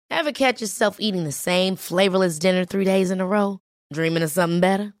Ever catch yourself eating the same flavorless dinner 3 days in a row? Dreaming of something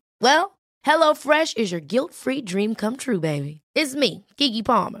better? Well, HelloFresh is your guilt-free dream come true, baby. It's me, Keke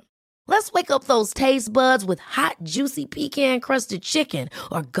Palmer. Let's wake up those taste buds with hot, juicy pecan-crusted chicken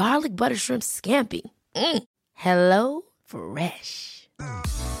or garlic butter shrimp scampi. Hello Fresh.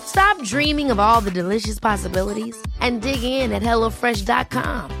 Stop dreaming of all the delicious possibilities and dig in at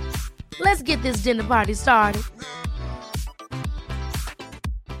HelloFresh.com. Let's get this dinner party started.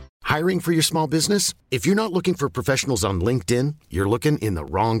 Hiring for your small business? If you're not looking for professionals on LinkedIn, you're looking in the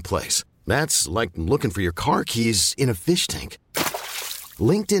wrong place. That's like looking for your car keys in a fish tank.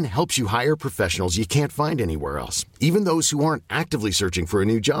 LinkedIn helps you hire professionals you can't find anywhere else, even those who aren't actively searching for a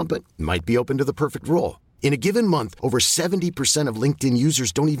new job but might be open to the perfect role. In a given month, over 70% of LinkedIn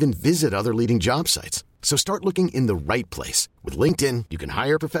users don't even visit other leading job sites. So start looking in the right place. With LinkedIn, you can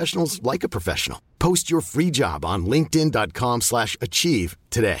hire professionals like a professional. Post your free job on linkedin.com/achieve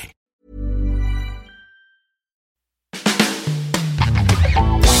today.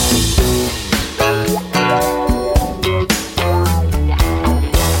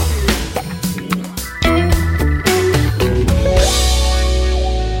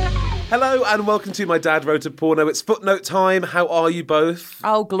 Hello and welcome to My Dad Wrote a Porno. It's footnote time. How are you both?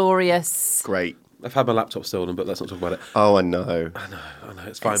 Oh, glorious. Great. I've had my laptop stolen, but let's not talk about it. Oh, I know. I know,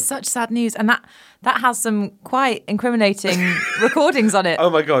 it's fine. It's such sad news. And that has some quite incriminating recordings on it.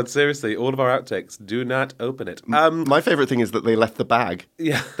 Oh my God, seriously, all of our outtakes, do not open it. My favourite thing is that they left the bag.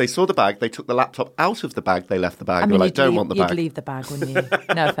 Yeah. They saw the bag, they took the laptop out of the bag, they left the bag. I They mean, were like, don't want the bag. You'd leave the bag, wouldn't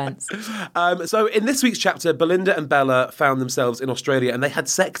you? No offence. So in this week's chapter, Belinda and Bella found themselves in Australia and they had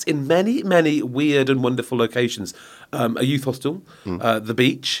sex in many, many weird and wonderful locations. A youth hostel, the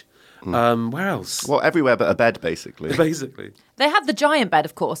beach. Where else? Well, everywhere but a bed, basically. Basically. They had the giant bed,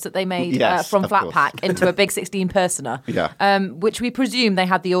 of course, that they made Yes, from of Flat course. Pack into a big 16-personer. Yeah. Which we presume they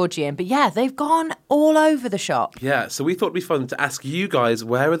had the orgy in. But yeah, they've gone all over the shop. Yeah, so we thought it'd be fun to ask you guys,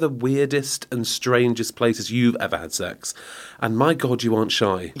 where are the weirdest and strangest places you've ever had sex? And my God, you aren't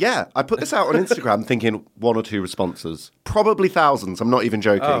shy. Yeah, I put this out on Instagram thinking 1 or 2 responses. Probably thousands, I'm not even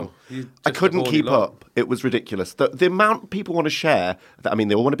joking. Oh, you I just couldn't a horny keep lot. up. It was ridiculous. The amount people want to share, I mean,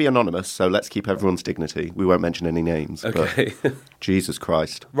 they all want to be anonymous, so let's keep everyone's dignity. We won't mention any names. Okay. But Jesus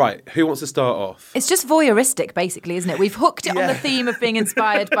Christ. Right, who wants to start off? It's just voyeuristic, basically, isn't it? We've hooked it on Yeah. the theme of being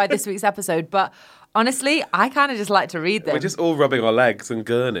inspired by this week's episode. But honestly, I kind of just like to read them. We're just all rubbing our legs and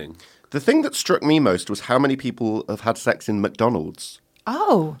gurning. The thing that struck me most was how many people have had sex in McDonald's.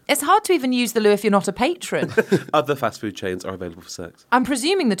 Oh, it's hard to even use the loo if you're not a patron. Other fast food chains are available for sex. I'm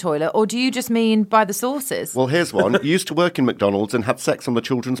presuming the toilet, or do you just mean by the sources? Well, here's one. Used to work in McDonald's and had sex on the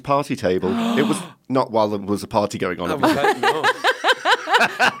children's party table. It was not while there was a party going on. obviously.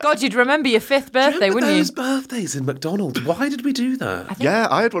 God, you'd remember your 5th birthday, Remember wouldn't you? those birthdays in McDonald's? Why did we do that? Yeah,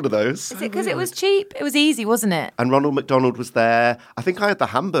 I had one of those. Is it because it was cheap? It was easy, wasn't it? And Ronald McDonald was there. I think I had the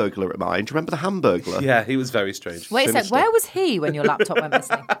Hamburglar at mine. Do you remember the Hamburglar? Yeah, he was very strange. Wait a sec, Sinister. where was he when your laptop went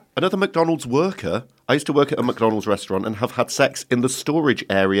missing? Another McDonald's worker. I used to work at a McDonald's restaurant and have had sex in the storage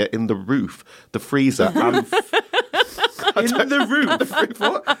area in the roof, the freezer, and In the roof?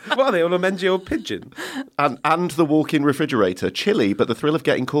 What are they, on a Mengio pigeon? and the walk-in refrigerator. Chilly, but the thrill of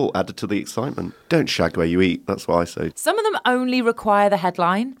getting caught added to the excitement. Don't shag where you eat. That's what I say. Some of them only require the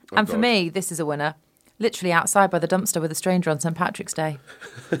headline. and for God. me, this is a winner. Literally outside by the dumpster with a stranger on St. Patrick's Day.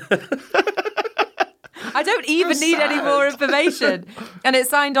 I don't even need any more information. And it's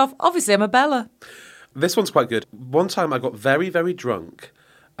signed off, obviously I'm a Bella. This one's quite good. One time I got very, very drunk,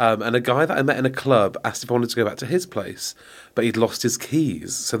 and a guy that I met in a club asked if I wanted to go back to his place, but he'd lost his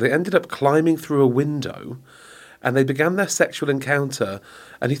keys. So they ended up climbing through a window, and they began their sexual encounter,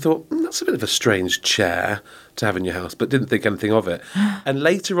 and he thought, that's a bit of a strange chair to have in your house, but didn't think anything of it. And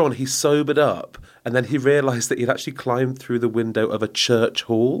later on, he sobered up, and then he realised that he'd actually climbed through the window of a church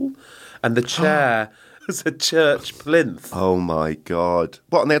hall, and the chair was a church plinth. Oh, my God.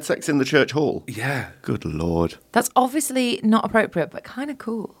 What, and they had sex in the church hall? Yeah, Good Lord. That's obviously not appropriate, but kind of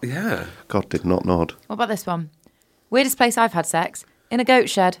cool. yeah. God did not nod. What about this one? Weirdest place I've had sex? In a goat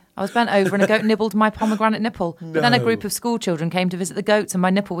shed. I was bent over and a goat nibbled my pomegranate nipple. But then a group of school children came to visit the goats and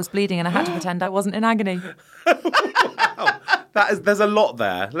my nipple was bleeding and I had to pretend I wasn't in agony. There's a lot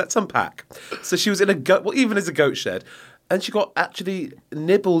there. Let's unpack. So she was in a goat, well, even as a goat shed, and she got actually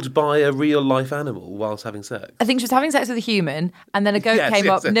nibbled by a real life animal whilst having sex. I think she was having sex with a human and then a goat Yes, came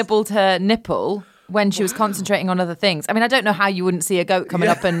yes, up, yes. nibbled her nipple when she was concentrating on other things. I mean, I don't know how you wouldn't see a goat coming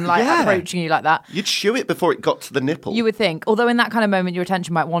up and Yeah. approaching you like that. You'd shoo it before it got to the nipple. You would think. Although in that kind of moment, your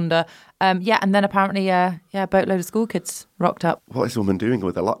attention might wander. And then apparently, a boatload of school kids rocked up. What is a woman doing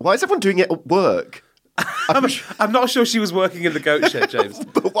with her life? Why is everyone doing it at work? I'm not sure she was working in the goat shed, James.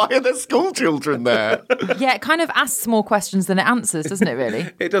 But why are there school children there? Yeah, it kind of asks more questions than it answers, doesn't it, really?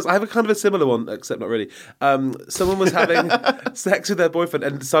 It does. I have a kind of a similar one, except not really. Someone was having sex with their boyfriend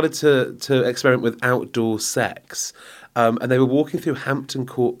and decided to experiment with outdoor sex. And they were walking through Hampton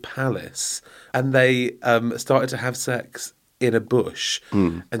Court Palace and they started to have sex in a bush.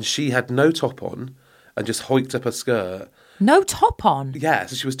 And she had no top on and just hiked up her skirt. No top on? Yeah,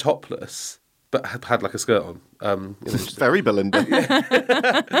 so she was topless, but had like a skirt on. Very Belinda.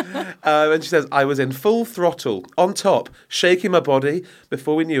 And she says, I was in full throttle, on top, shaking my body.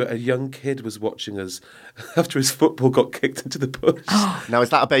 Before we knew it, a young kid was watching us after his football got kicked into the bush. Now, is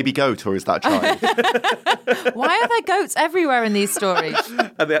that a baby goat or is that a child? Why are there goats everywhere in these stories?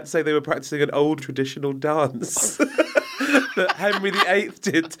 And they had to say they were practicing an old traditional dance that Henry VIII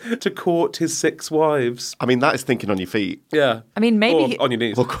did to court his 6 wives. I mean, that is thinking on your feet. Yeah. I mean, maybe... Or on your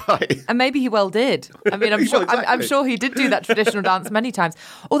knees. Well, quite. And maybe he well did. I mean, I'm sure. Well, exactly. I'm sure he did do that traditional dance many times.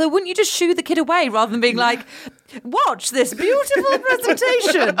 Although, wouldn't you just shoo the kid away rather than being like, "Watch this beautiful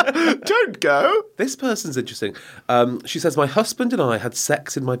presentation"? Don't go. This person's interesting. She says, my husband and I had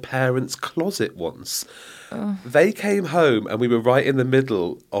sex in my parents' closet once. They came home and we were right in the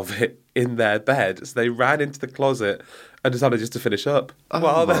middle of it in their bed. So they ran into the closet and decided just to finish up.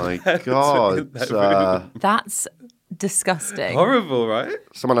 Oh, my God. That's disgusting. Horrible, right?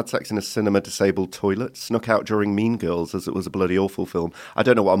 Someone had sex in a cinema-disabled toilet, snuck out during Mean Girls as it was a bloody awful film. I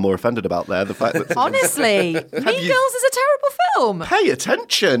don't know what I'm more offended about there. The fact that Honestly, Mean Girls is a terrible film. Pay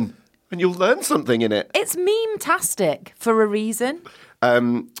attention and you'll learn something in it. It's meme-tastic for a reason.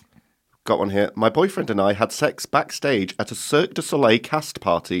 Got one here. My boyfriend and I had sex backstage at a Cirque du Soleil cast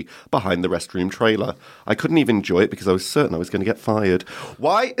party behind the restroom trailer. I couldn't even enjoy it because I was certain I was going to get fired.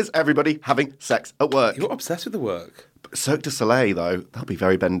 Why is everybody having sex at work? You're obsessed with the work. Cirque du Soleil, though, that'll be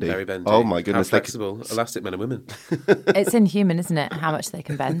very bendy. Very bendy. Oh, my goodness. How flexible, elastic men and women. It's inhuman, isn't it, how much they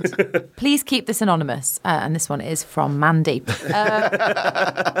can bend? Please keep this anonymous. And this one is from Mandy.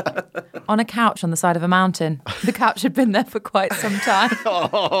 On a couch on the side of a mountain. The couch had been there for quite some time.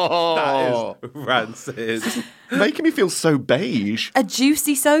 Oh, That is rancid. making me feel so beige. A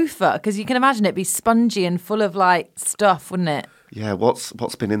juicy sofa, because you can imagine it'd be spongy and full of, like, stuff, wouldn't it? Yeah, what's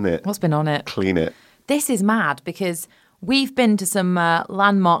been in there? What's been on it? Clean it. This is mad because we've been to some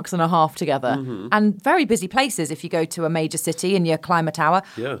landmarks and a half together and very busy places if you go to a major city and you climb a tower.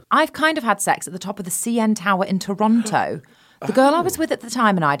 Yeah. I've kind of had sex at the top of the CN Tower in Toronto. The girl I was with at the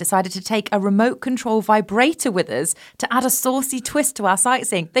time and I decided to take a remote control vibrator with us to add a saucy twist to our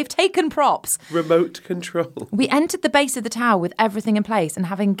sightseeing. They've taken props. Remote control. We entered the base of the tower with everything in place and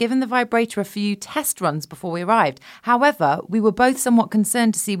having given the vibrator a few test runs before we arrived. However, we were both somewhat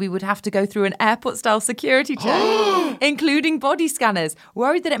concerned to see we would have to go through an airport-style security check, including body scanners,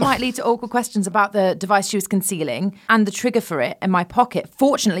 worried that it might lead to awkward questions about the device she was concealing and the trigger for it in my pocket.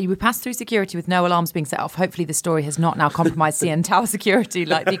 Fortunately, we passed through security with no alarms being set off. Hopefully, the story has not now compromised CN Tower security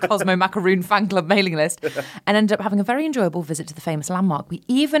like the Cosmo Macaroon fan club mailing list, and ended up having a very enjoyable visit to the famous landmark. We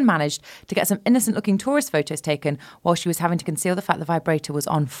even managed to get some innocent-looking tourist photos taken while she was having to conceal the fact the vibrator was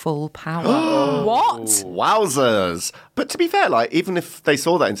on full power. What? Wowzers. But to be fair, like, even if they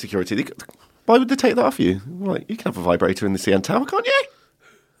saw that in security, why would they take that off you? Like, you can have a vibrator in the CN Tower, can't you?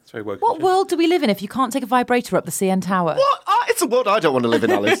 It's very woke. What world do we live in if you can't take a vibrator up the CN Tower? What? It's a world I don't want to live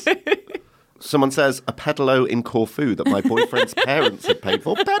in, Alice. Someone says, a pedalo in Corfu that my boyfriend's parents had paid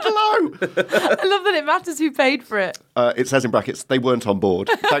for. Pedalo! I love that it matters who paid for it. It says in brackets, they weren't on board.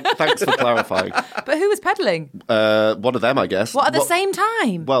 Thanks for clarifying. But who was peddling? One of them, I guess. What, at the same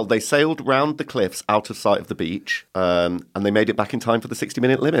time? Well, they sailed round the cliffs out of sight of the beach, and they made it back in time for the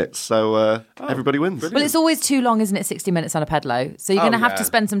 60-minute limit. So everybody wins. Well, it's always too long, isn't it, 60 minutes on a pedalo? So you're going to have to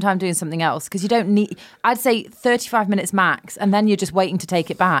spend some time doing something else, because you don't need... I'd say 35 minutes max, and then you're just waiting to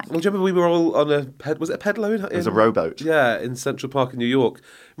take it back. Well, do you remember we were all on a was it a pedalo? It was a rowboat. Yeah, in Central Park in New York.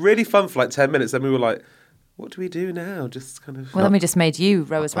 Really fun for like 10 minutes. Then we were like, what do we do now? Just kind of... Well, then we just made you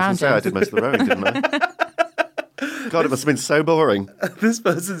row us round. I did most of the rowing, didn't I? God, it must have been so boring. This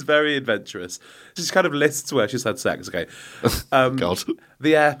person's very adventurous. She kind of lists where she's had sex. Okay. God.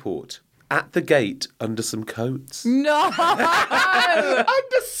 The airport. At the gate, under some coats. No! Under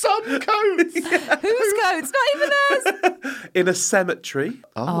some coats. Whose coats? Not even theirs. In a cemetery.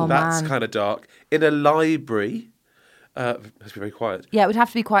 Oh, That's man. kind of dark. In a library. Must be very quiet. Yeah, it would have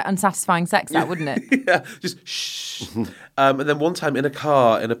to be quite unsatisfying sex, that, wouldn't it? Yeah, just shh. And then one time in a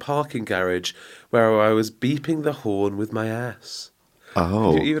car, in a parking garage, where I was beeping the horn with my ass.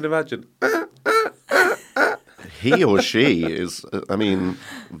 Oh. Can you even imagine? He or she is,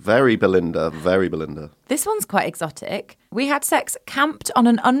 very Belinda, very Belinda. This one's quite exotic. We had sex camped on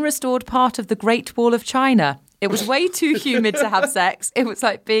an unrestored part of the Great Wall of China. It was way too humid to have sex. It was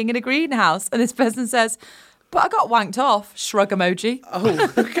like being in a greenhouse. And this person says, but I got wanked off. Shrug emoji.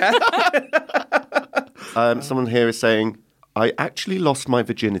 Oh, okay. Someone here is saying, I actually lost my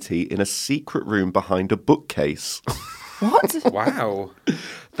virginity in a secret room behind a bookcase. What? Wow.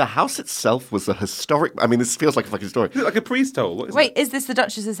 The house itself was a historic... this feels like a fucking story. Is it like a priest hole? What is Wait, it? is this the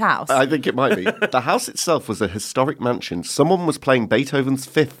Duchess's house? I think it might be. The house itself was a historic mansion. Someone was playing Beethoven's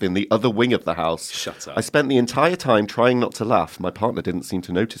Fifth in the other wing of the house. Shut up. I spent the entire time trying not to laugh. My partner didn't seem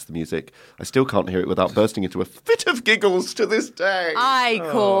to notice the music. I still can't hear it without bursting into a fit of giggles to this day. I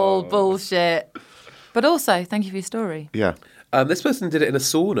call bullshit. But also, thank you for your story. Yeah. This person did it in a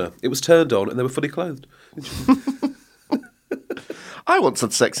sauna. It was turned on and they were fully clothed. I once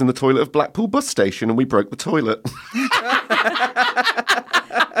had sex in the toilet of Blackpool bus station and we broke the toilet.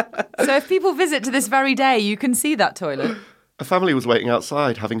 So if people visit to this very day, you can see that toilet. A family was waiting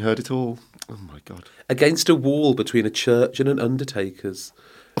outside, having heard it all. Oh, my God. Against a wall between a church and an undertaker's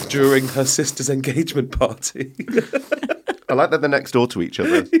during her sister's engagement party. I like that they're next door to each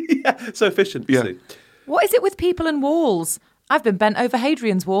other. Yeah, so efficient. Yeah. See. What is it with people and walls? I've been bent over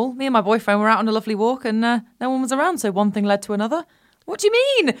Hadrian's Wall. Me and my boyfriend were out on a lovely walk and no one was around, so one thing led to another. What do you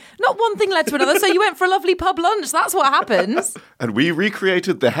mean? Not one thing led to another, so you went for a lovely pub lunch. That's what happens. And we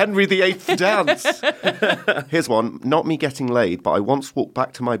recreated the Henry VIII dance. Here's one. Not me getting laid, but I once walked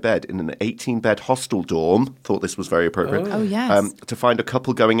back to my bed in an 18-bed hostel dorm. Thought this was very appropriate. Oh, yes. To find a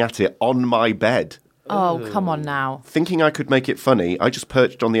couple going at it on my bed. Oh, come on now. Thinking I could make it funny, I just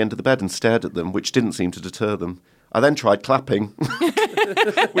perched on the end of the bed and stared at them, which didn't seem to deter them. I then tried clapping,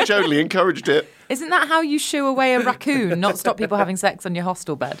 which only encouraged it. Isn't that how you shoo away a raccoon, not stop people having sex on your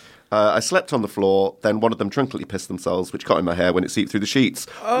hostel bed? I slept on the floor, then one of them drunkenly pissed themselves, which got in my hair when it seeped through the sheets.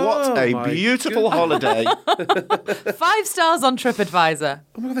 What a my beautiful holiday. 5 stars on TripAdvisor.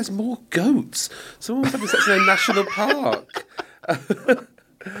 Oh my God, there's more goats. Someone was having sex in a national park. And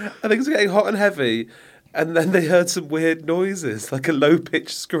things were getting hot and heavy. And then they heard some weird noises, like a low-pitched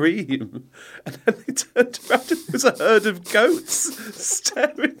scream. And then they turned around and there was a herd of goats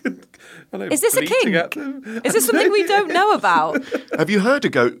staring and Is this a bleating kink? at them. Is this something we don't know about? Have you heard a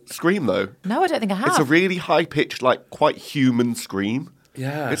goat scream, though? No, I don't think I have. It's a really high-pitched, quite human scream.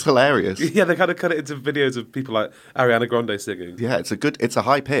 Yeah. It's hilarious. Yeah, they kind of cut it into videos of people like Ariana Grande singing. Yeah, it's a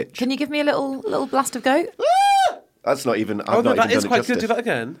high pitch. Can you give me a little blast of goat? That's not even, Oh, I've no, not that even is done it quite justice. good. Do that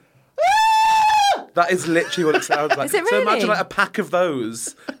again. That is literally what it sounds like. Is it So really? imagine like a pack of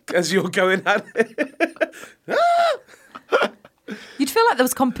those as you're going at it. You'd feel like there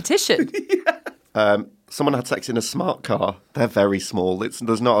was competition. Someone had sex in a smart car. They're very small. There's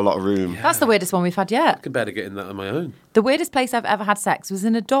not a lot of room. That's the weirdest one we've had yet. I could better get in that on my own. The weirdest place I've ever had sex was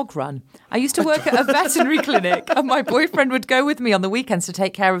in a dog run. I used to work at a veterinary clinic and my boyfriend would go with me on the weekends to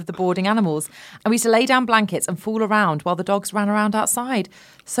take care of the boarding animals. And we used to lay down blankets and fool around while the dogs ran around outside.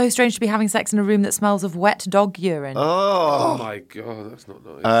 So strange to be having sex in a room that smells of wet dog urine. Oh my God, that's not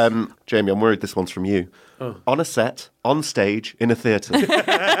nice. Jamie, I'm worried this one's from you. On a set, on stage, in a theatre.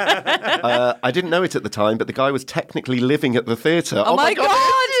 I didn't know it at the time, but the guy was technically living at the theatre. Oh my God!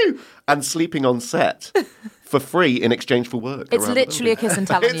 it's you! And sleeping on set for free in exchange for work. It's around the literally a building. kiss and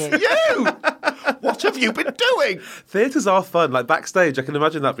telling you. It's you! What have you been doing? Theatres are fun. Like backstage, I can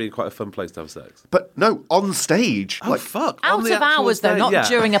imagine that being quite a fun place to have sex. But no, on stage. Oh, fuck. Out On the of actual hours, though, stage, not yeah.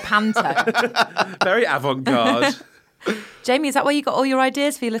 during a panto. Very avant-garde. Jamie, is that where you got all your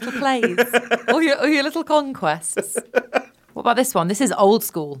ideas for your little plays? all your little conquests? What about this one? This is old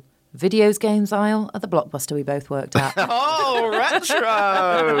school. Videos games aisle at the Blockbuster we both worked at. Oh,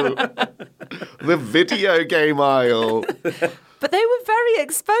 retro! The video game aisle. But they were very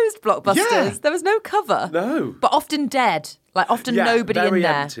exposed Blockbusters. Yeah. There was no cover. No. But often dead. Like often nobody in very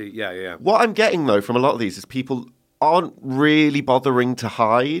there. empty. Yeah. What I'm getting, though, from a lot of these is people aren't really bothering to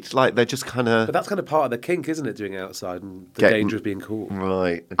hide. Like, they're just kind But of... that's kind of part of the kink, isn't it? Doing it outside and the Getting- danger of being caught.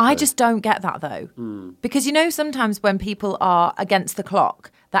 Right. I okay. just don't get that though. Because sometimes when people are against the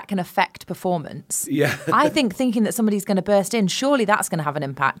clock, that can affect performance. Yeah. I think thinking that somebody's going to burst in, surely that's going to have an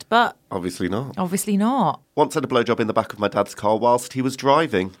impact, but Obviously not. obviously not. Once had a blowjob in the back of my dad's car whilst he was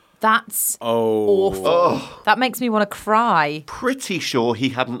driving. That's Oh. awful. That makes me want to cry. Pretty sure he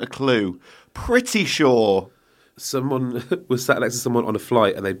hadn't a clue. Pretty sure. Someone was sat next to someone on a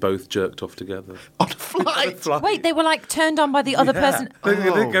flight and they both jerked off together. On a flight. Wait, they were like turned on by the other person. They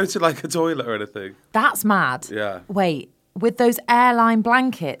didn't go to like a toilet or anything. That's mad. Yeah. Wait, with those airline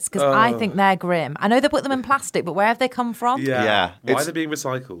blankets, because I think they're grim. I know they put them in plastic, but where have they come from? Yeah. Why are they being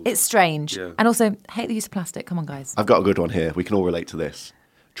recycled? It's strange. Yeah. And also, hate the use of plastic. Come on, guys. I've got a good one here. We can all relate to this.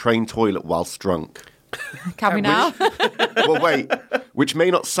 Train toilet whilst drunk. Can we now? Well, wait. Which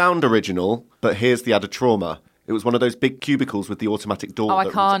may not sound original, but here's the added trauma. It was one of those big cubicles with the automatic door I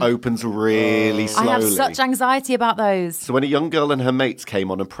that can't. opens really slowly. I have such anxiety about those. So when a young girl and her mates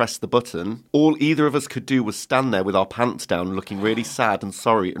came on and pressed the button, all either of us could do was stand there with our pants down, looking really sad and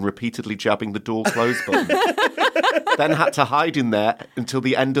sorry, and repeatedly jabbing the door close button. Then had to hide in there until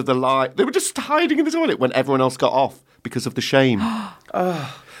the end of the line. They were just hiding in the toilet when everyone else got off because of the shame.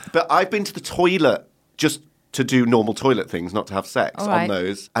 But I've been to the toilet just to do normal toilet things, not to have sex on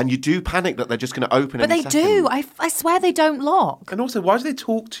those. And you do panic that they're just going to open But any they second. do. I swear they don't lock. And also, why do they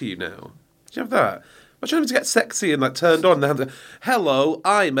talk to you now? Do you have that? I'm trying to get sexy and like turned on. They have to, hello,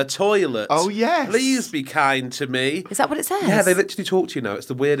 I'm a toilet. Oh, yes. Please be kind to me. Is that what it says? Yeah, they literally talk to you now. It's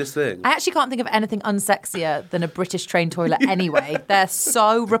the weirdest thing. I actually can't think of anything unsexier than a British train toilet anyway. They're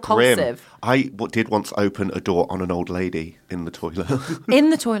so Grim. repulsive. I did once open a door on an old lady in the toilet.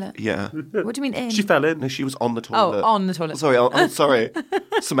 In the toilet? Yeah. What do you mean in? She fell in. No, she was on the toilet. Oh, on the toilet. Sorry, I'm sorry.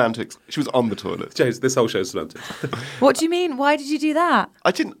 Semantics. She was on the toilet. James, this whole show's semantics. What do you mean? Why did you do that?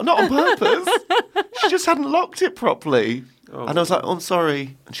 I didn't, not on purpose. She just hadn't locked it properly. And I was like, oh, I'm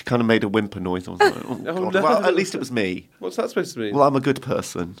sorry. And she kind of made a whimper noise. I was like, oh, God. no. Well, at least it was me. What's that supposed to mean? Well, I'm a good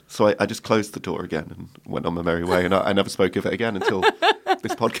person. So I just closed the door again and went on my merry way. And I never spoke of it again until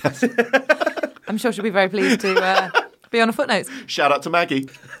this podcast. I'm sure she'll be very pleased to be on a footnotes. Shout out to Maggie.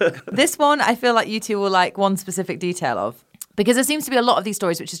 This one, I feel like you two will like one specific detail of. Because there seems to be a lot of these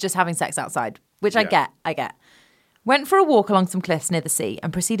stories which is just having sex outside, which I get. Went for a walk along some cliffs near the sea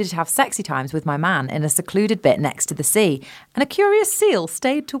and proceeded to have sexy times with my man in a secluded bit next to the sea. And a curious seal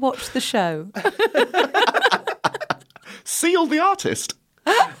stayed to watch the show. Seal the artist.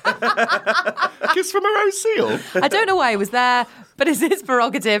 Kiss from a rose seal. I don't know why he was there, but it's his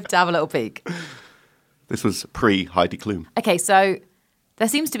prerogative to have a little peek. This was pre-Heidi Klum. Okay, so there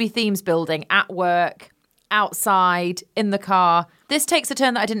seems to be themes building at work, outside, in the car. This takes a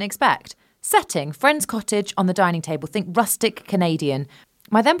turn that I didn't expect. Setting, friend's cottage on the dining table. Think rustic Canadian.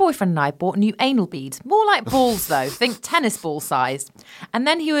 My then boyfriend and I bought new anal beads. More like balls, though. Think tennis ball sized. And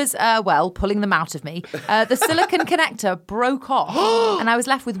then he was, pulling them out of me. The silicone connector broke off, and I was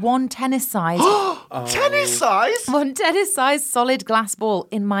left with one tennis size. Tennis size? One tennis size solid glass ball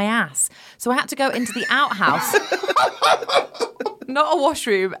in my ass. So I had to go into the outhouse. Not a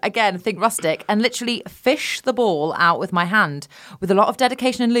washroom, again, think rustic, and literally fish the ball out with my hand. With a lot of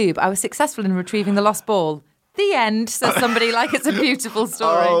dedication and lube, I was successful in retrieving the lost ball. The end, says somebody like it's a beautiful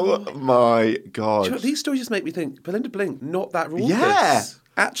story. Oh my God. Do you know what, these stories just make me think, Belinda Blink, not that raucous. Yeah.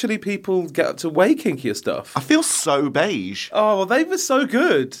 Actually, people get up to way kinkier stuff. I feel so beige. Oh, well, they were so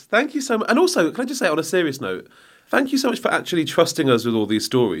good. Thank you so much. And also, can I just say on a serious note, thank you so much for actually trusting us with all these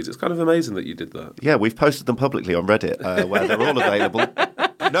stories. It's kind of amazing that you did that. Yeah, we've posted them publicly on Reddit, where they're all available.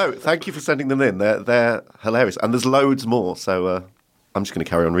 No, thank you for sending them in. They're hilarious. And there's loads more, so I'm just going to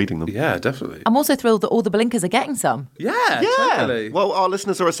carry on reading them. Yeah, definitely. I'm also thrilled that all the blinkers are getting some. Yeah, totally. Well, our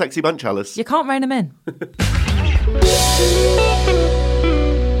listeners are a sexy bunch, Alice. You can't rein them in.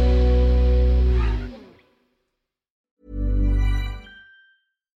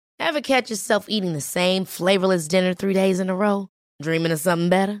 Ever catch yourself eating the same flavorless dinner 3 days in a row? Dreaming of something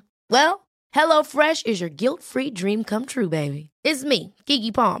better? Well, HelloFresh is your guilt-free dream come true, baby. It's me,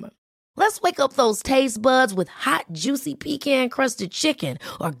 Keke Palmer. Let's wake up those taste buds with hot, juicy pecan-crusted chicken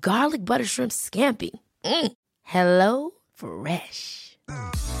or garlic butter shrimp scampi. Hello Fresh.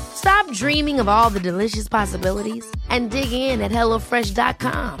 Stop dreaming of all the delicious possibilities and dig in at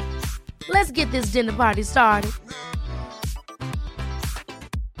HelloFresh.com. Let's get this dinner party started.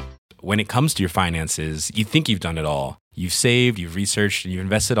 When it comes to your finances, you think you've done it all. You've saved, you've researched, and you've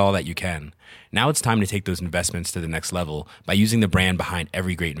invested all that you can. Now it's time to take those investments to the next level by using the brand behind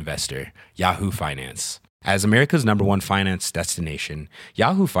every great investor, Yahoo Finance. As America's #1 finance destination,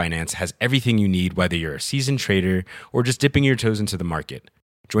 Yahoo Finance has everything you need, whether you're a seasoned trader or just dipping your toes into the market.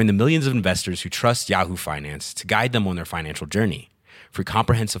 Join the millions of investors who trust Yahoo Finance to guide them on their financial journey. For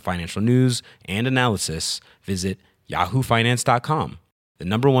comprehensive financial news and analysis, visit yahoofinance.com. The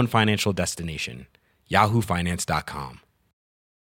 #1 financial destination, yahoofinance.com.